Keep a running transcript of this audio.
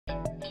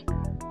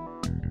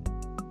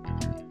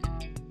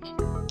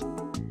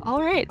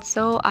Alright,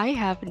 so I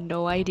have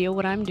no idea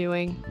what I'm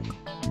doing.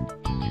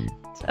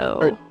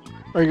 So...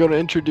 Are you going to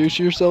introduce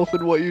yourself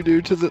and what you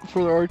do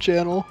for our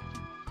channel?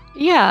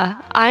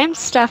 Yeah, I'm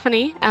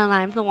Stephanie, and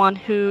I'm the one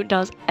who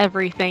does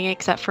everything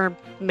except for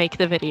make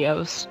the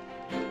videos.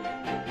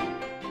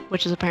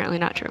 Which is apparently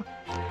not true.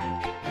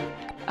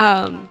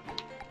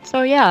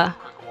 So yeah.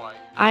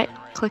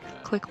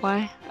 Click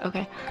Y?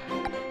 Okay.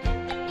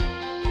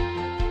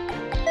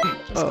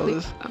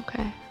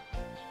 Okay.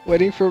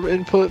 Waiting for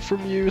input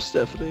from you,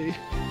 Stephanie.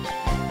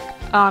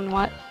 On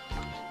what?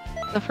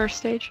 The first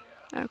stage?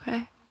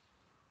 Okay.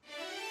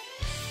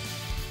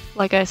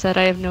 Like I said,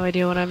 I have no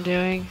idea what I'm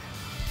doing.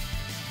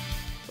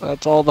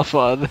 That's all the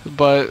fun,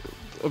 but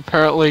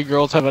apparently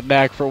girls have a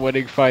knack for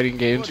winning fighting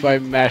games by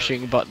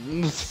mashing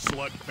buttons.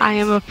 I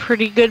am a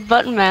pretty good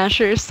button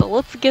masher, so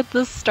let's get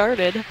this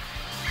started.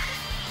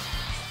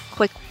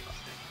 Click.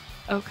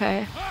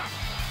 Okay.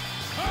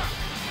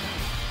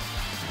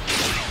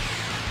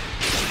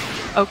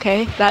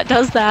 Okay, that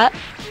does that.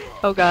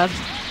 Oh god.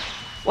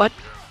 What?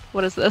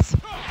 What is this?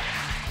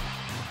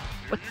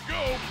 What?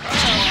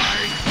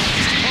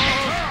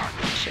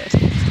 Shit.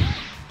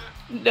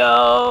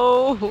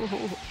 No!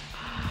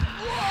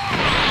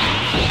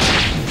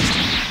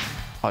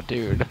 Oh,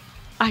 dude.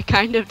 I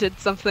kind of did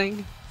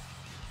something.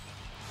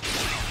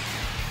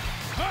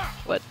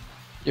 What?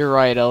 You're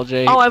right,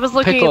 LJ. Oh, I was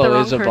looking Piccolo at the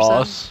wrong is a person.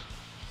 boss.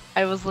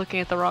 I was looking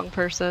at the wrong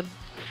person.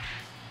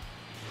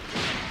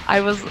 I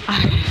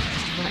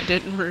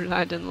didn't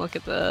look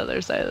at the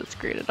other side of the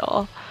screen at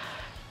all.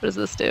 What does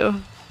this do?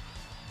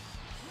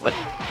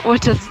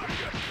 What does...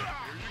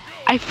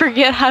 I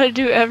forget how to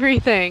do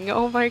everything.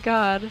 Oh my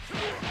god.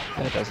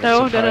 That doesn't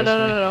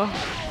No.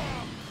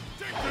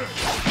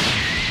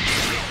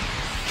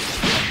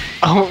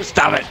 Oh,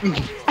 stop it!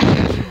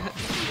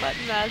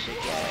 Button mashing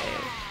guy.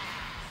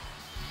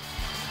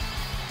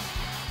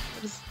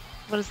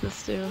 What does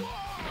this do?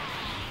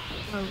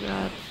 Oh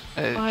god.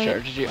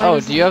 Charges you. Oh,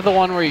 do you have the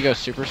one where you go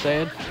Super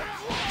Saiyan?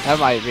 That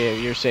might be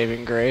your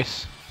saving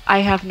grace. I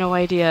have no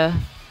idea.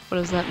 What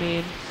does that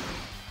mean?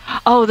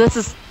 Oh, this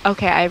is...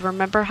 Okay, I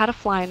remember how to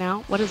fly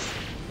now. What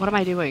am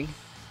I doing?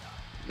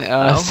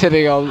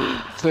 Sitting on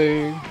the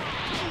thing.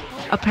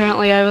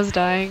 Apparently I was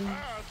dying.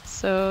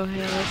 So,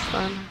 yeah, that's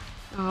fun.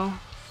 Oh,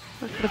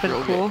 that could have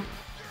been cool.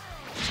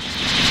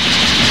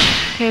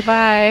 Okay,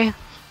 bye.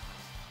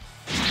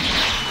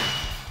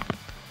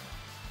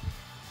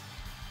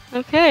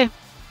 Okay,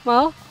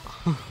 well.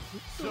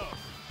 So,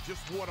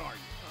 just what are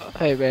you?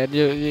 Hey man,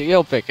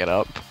 you'll pick it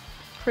up.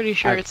 Pretty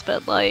sure it's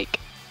been like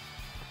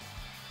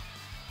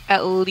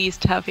at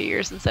least half a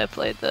year since I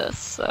played this,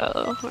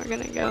 so we're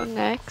gonna go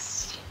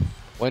next.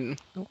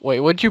 Wait,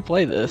 when'd you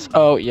play this?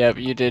 Oh, yeah,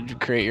 you did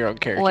create your own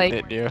character,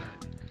 didn't you?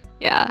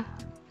 Yeah.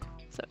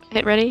 So,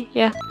 hit ready?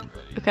 Yeah.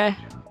 Okay.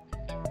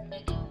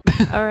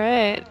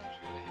 Alright.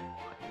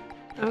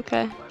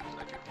 Okay.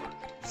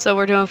 So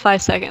we're doing 5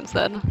 seconds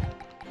then.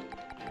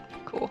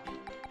 Cool.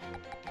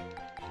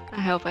 I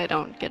hope I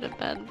don't get a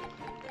bad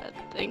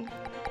thing.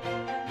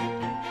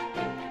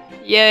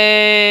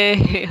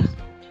 Yay!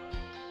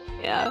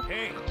 Yeah.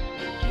 Hey,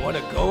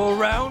 wanna go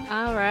around?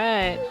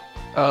 Alright.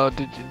 Oh,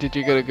 did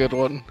you get a good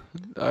one?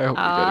 I hope you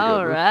got a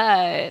good one.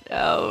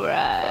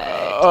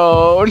 Alright.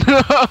 Oh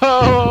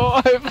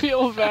no! I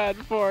feel bad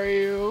for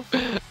you.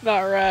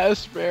 Not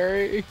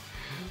Raspberry.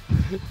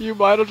 You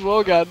might as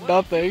well got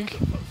nothing.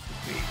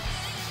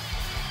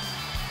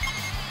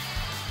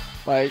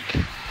 Like...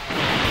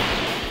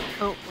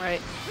 Oh,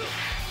 right.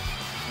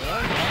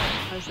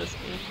 What does this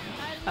mean?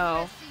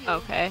 Oh,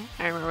 okay.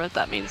 I remember what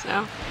that means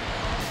now.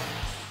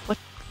 What?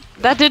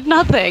 That did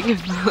nothing!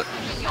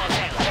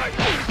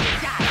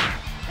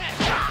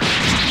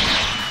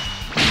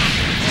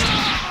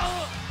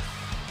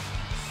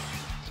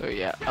 So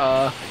yeah,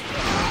 I'm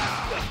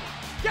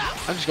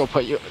just gonna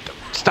put you...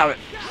 Stop it!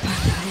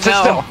 Sit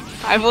still!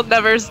 I will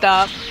never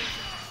stop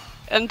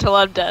until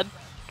I'm dead,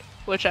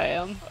 which I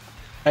am.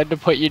 I had to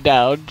put you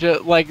down.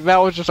 Like, that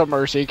was just a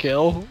mercy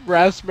kill.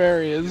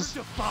 Raspberry's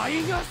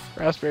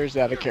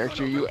not a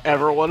character you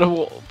ever want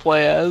to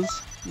play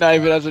as. Not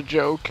even as a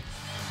joke.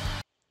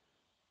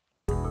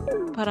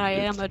 But I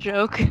am a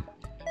joke.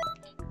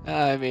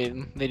 I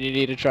mean, then you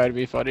need to try to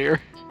be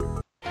funnier.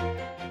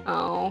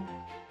 Oh.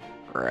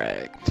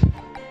 Correct.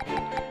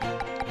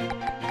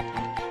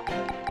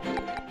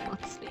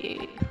 Let's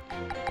see.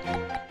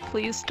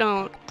 Please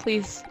don't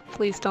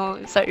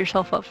set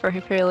yourself up for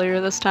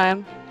failure this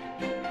time.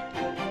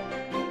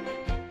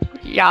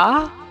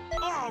 Yeah?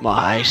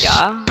 My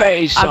Yeah.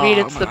 space I mean,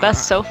 it's the armor.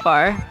 best so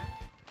far.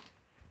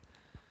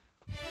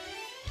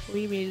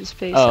 We mean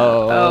space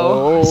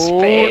Oh,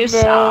 space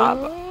no.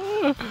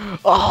 armor.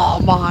 Oh,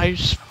 my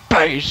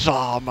space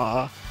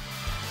armor.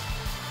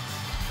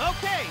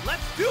 Okay,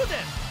 let's do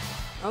this!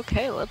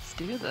 Okay, let's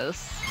do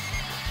this.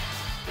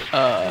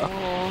 Uh,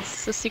 Oh,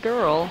 sissy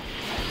girl.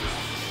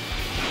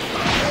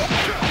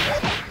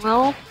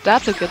 Well,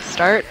 that's a good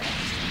start.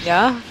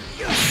 Yeah?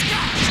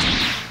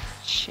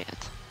 Shit.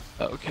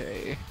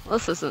 okay.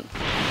 This isn't...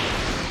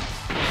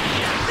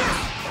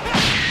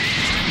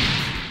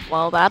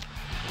 Well, that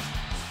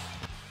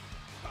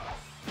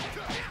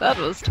That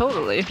was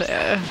totally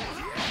fair.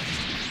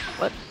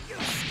 What?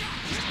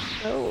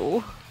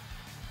 No.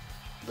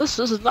 This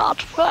is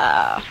not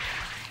fair.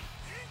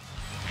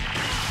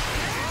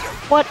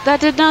 What?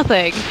 That did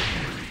nothing.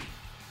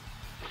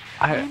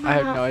 I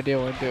have no idea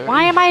what I'm doing.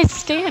 Why am I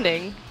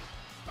standing?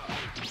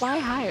 Fly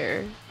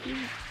higher. You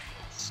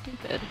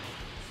stupid.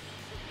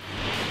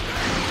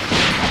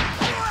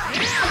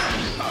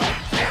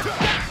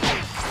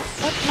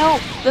 What? No.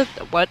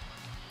 What?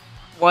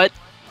 What?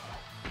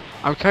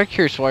 I'm kind of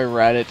curious why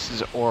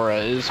Raditz' aura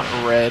is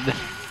red.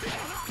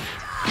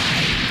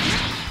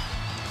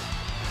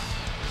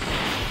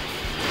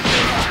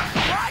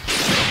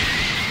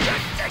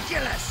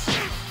 Ridiculous!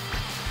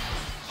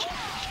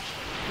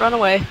 Run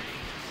away.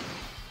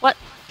 What?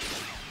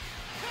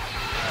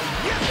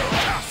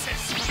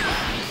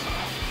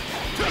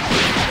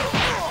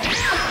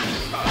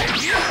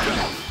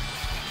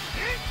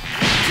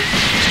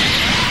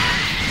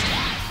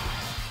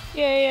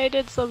 Yay, I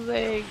did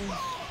something.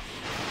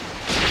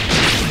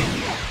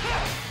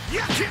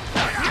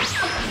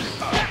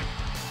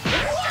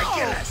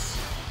 Ridiculous!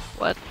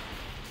 What?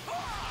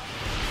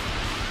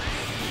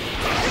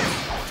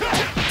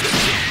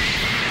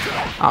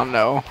 I don't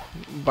know,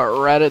 but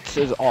Raditz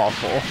is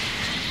awful. I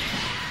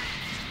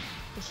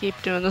keep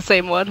doing the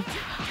same one.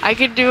 I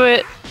can do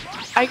it.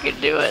 I can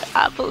do it.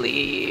 I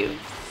believe.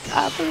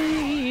 I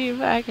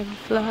believe I can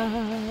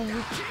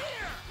fly.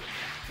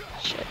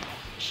 Shit.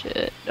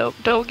 Shit. Nope.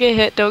 Don't get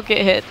hit. Don't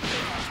get hit.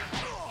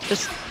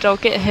 Just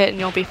don't get hit and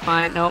you'll be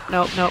fine. Nope.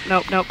 Nope. Nope.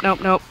 Nope. Nope.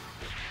 Nope. Nope.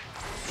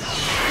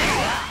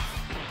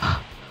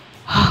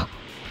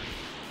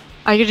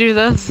 I can do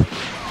this.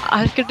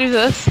 I can do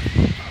this.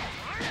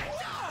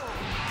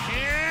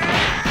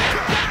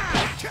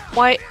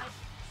 Why?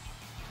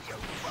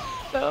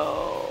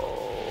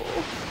 No.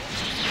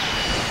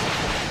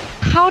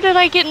 How did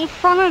I get in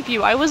front of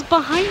you? I was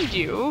behind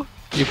you.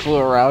 You flew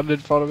around in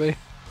front of me?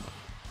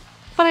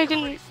 But I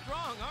didn't.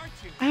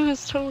 I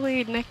was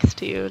totally next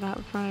to you, not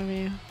in front of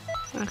you.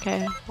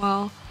 Okay,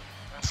 well.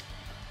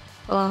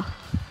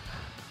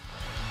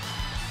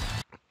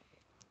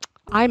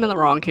 I'm in the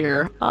wrong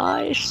here.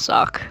 I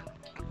suck.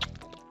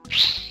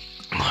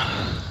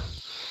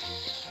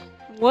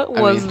 What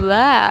was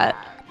that?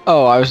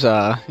 Oh, I was,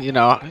 you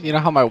know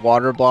how my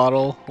water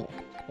bottle,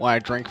 when I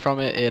drink from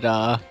it, it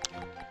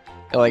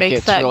like Makes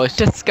gets that really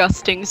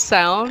disgusting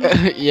sound.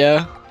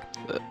 yeah.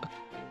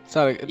 It's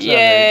not a very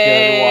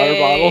good water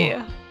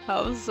bottle.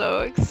 I'm so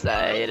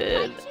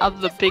excited.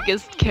 I'm the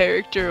biggest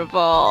character of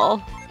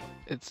all.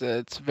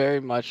 It's very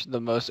much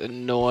the most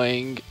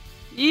annoying.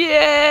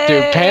 Yay!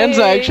 Dude, Pan's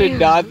actually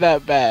not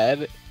that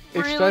bad.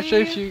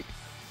 Especially if Really? you,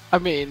 I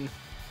mean,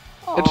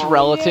 it's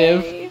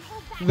relative. Yay.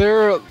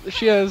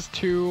 She has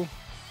two,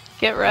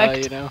 Get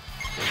wrecked. you know,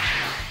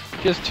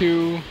 she has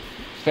two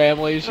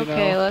families, you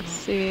Okay, know. let's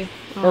see.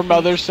 Her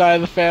mother's side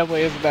of the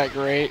family isn't that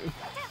great.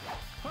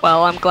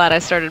 Well, I'm glad I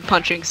started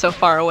punching so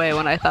far away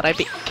when I thought I'd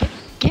be.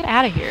 Get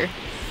out of here.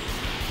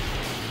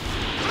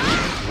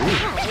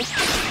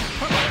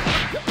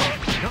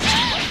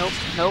 Nope,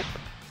 nope,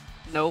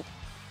 nope.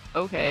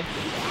 Okay.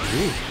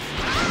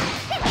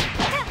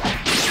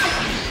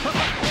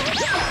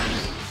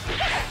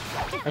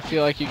 I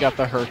feel like you got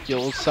the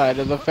Hercules side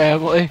of the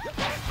family.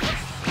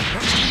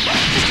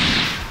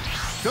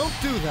 Don't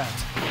do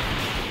that!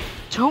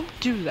 Don't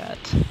do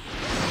that.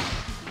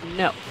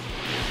 No.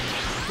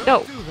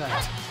 No. Do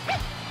that!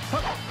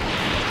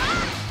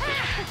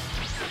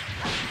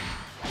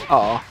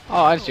 Oh,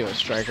 I see what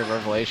Striker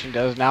Revelation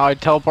does. Now I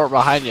teleport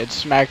behind you and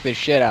smack the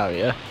shit out of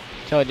you.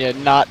 Telling you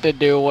not to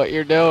do what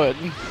you're doing.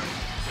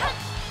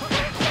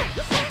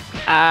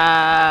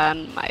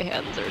 And my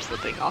hands are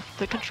slipping off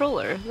the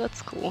controller.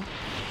 That's cool.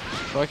 I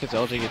feel like it's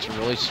LJ gets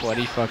really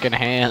sweaty fucking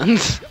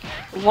hands.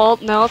 Well,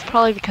 no, it's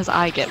probably because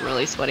I get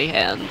really sweaty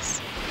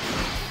hands.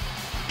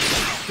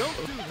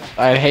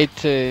 I'd hate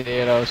to,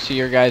 you know, see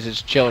your guys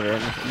as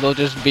children. They'll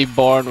just be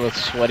born with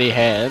sweaty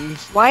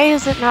hands. Why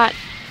is it not...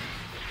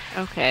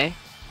 Okay.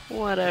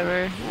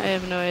 Whatever. I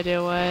have no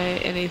idea why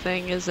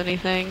anything is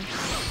anything.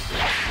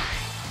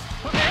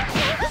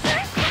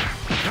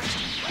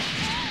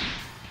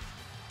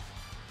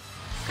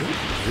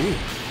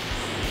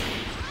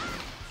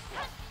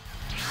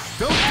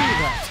 Don't do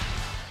that!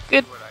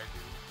 Good.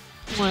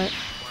 What?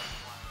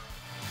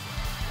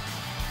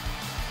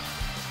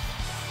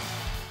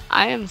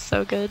 I am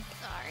so good.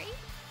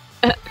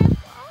 Sorry.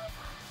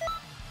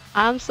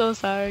 I'm so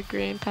sorry,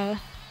 Grandpa.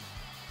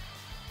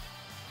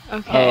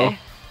 Okay. Oh.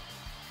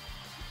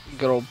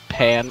 Good old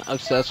Pan,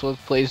 obsessed with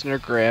pleasing her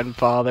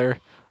grandfather.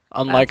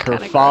 Unlike That's her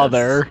kinda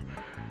father.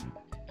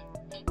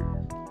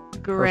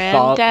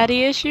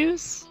 Granddaddy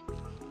issues?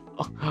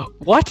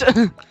 What?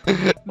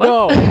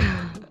 No.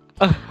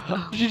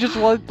 She just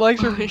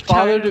likes her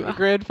What?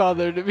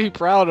 grandfather to be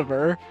proud of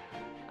her.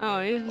 Oh,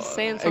 he was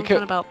saying I something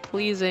could- about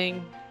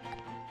pleasing.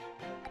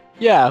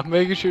 Yeah,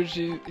 making sure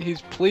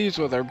he's pleased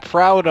with her,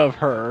 proud of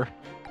her.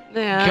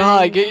 Yeah.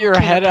 God, get your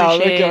can't head out of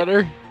the appreciate-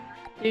 gutter.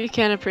 You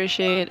can't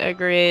appreciate a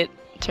great,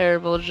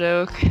 terrible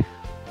joke.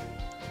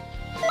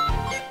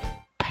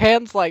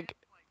 Pan's like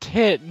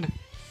hitting.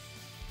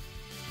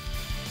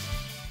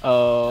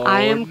 Oh,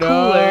 I am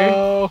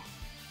no.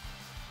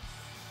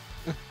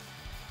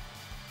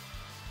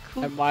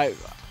 Cool. I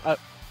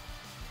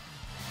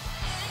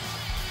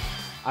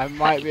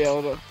might be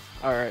able to.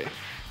 Alright.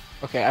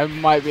 Okay, I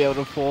might be able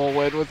to pull a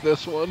win with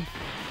this one.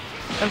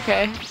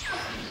 Okay.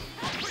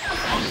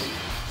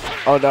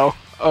 Oh no.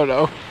 Oh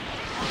no.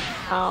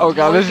 Oh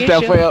god, this is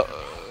definitely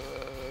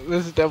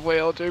this is definitely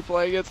LJ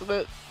playing, isn't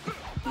it?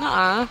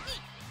 Nuh-uh.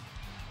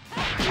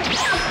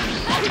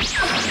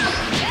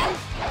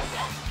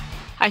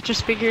 I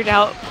just figured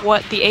out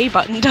what the A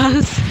button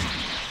does.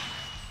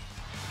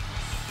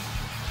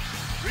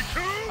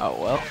 Oh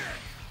well.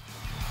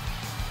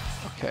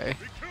 Okay.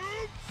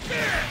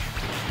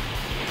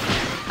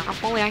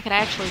 If only I could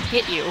actually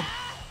hit you.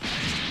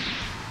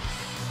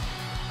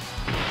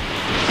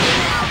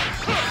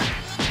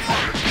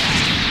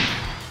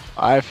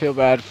 I feel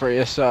bad for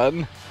you,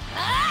 son.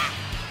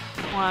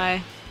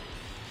 Why?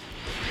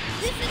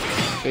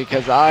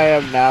 Because I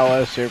am now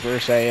a Super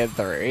Saiyan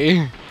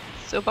 3.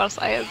 Super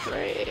Saiyan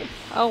 3.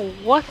 Oh,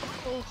 what?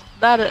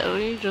 That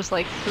you just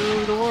like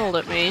threw the world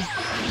at me.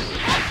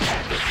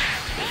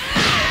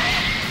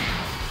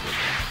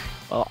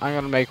 Well, I'm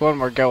gonna make one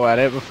more go at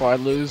it before I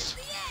lose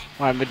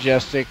my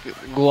majestic,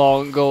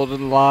 long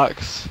golden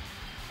locks.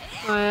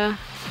 Oh yeah.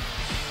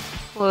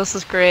 Well, this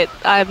is great.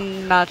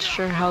 I'm not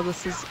sure how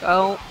this is.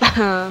 Oh,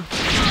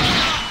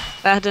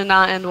 that did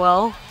not end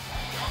well.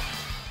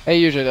 It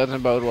usually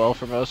doesn't bode well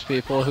for most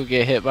people who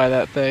get hit by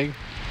that thing.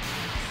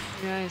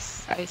 Yeah,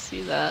 I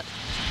see that.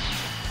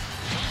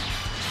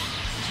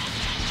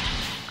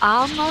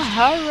 I'm a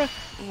hurricane.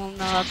 Well, no,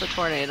 that's a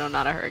tornado,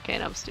 not a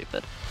hurricane. I'm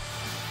stupid.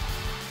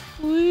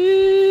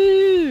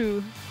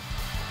 Woo!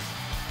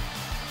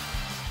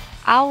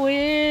 I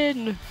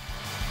win!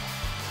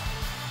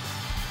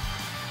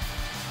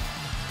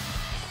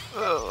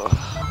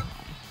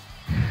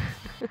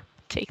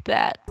 Take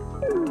that.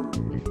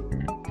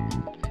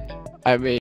 I mean,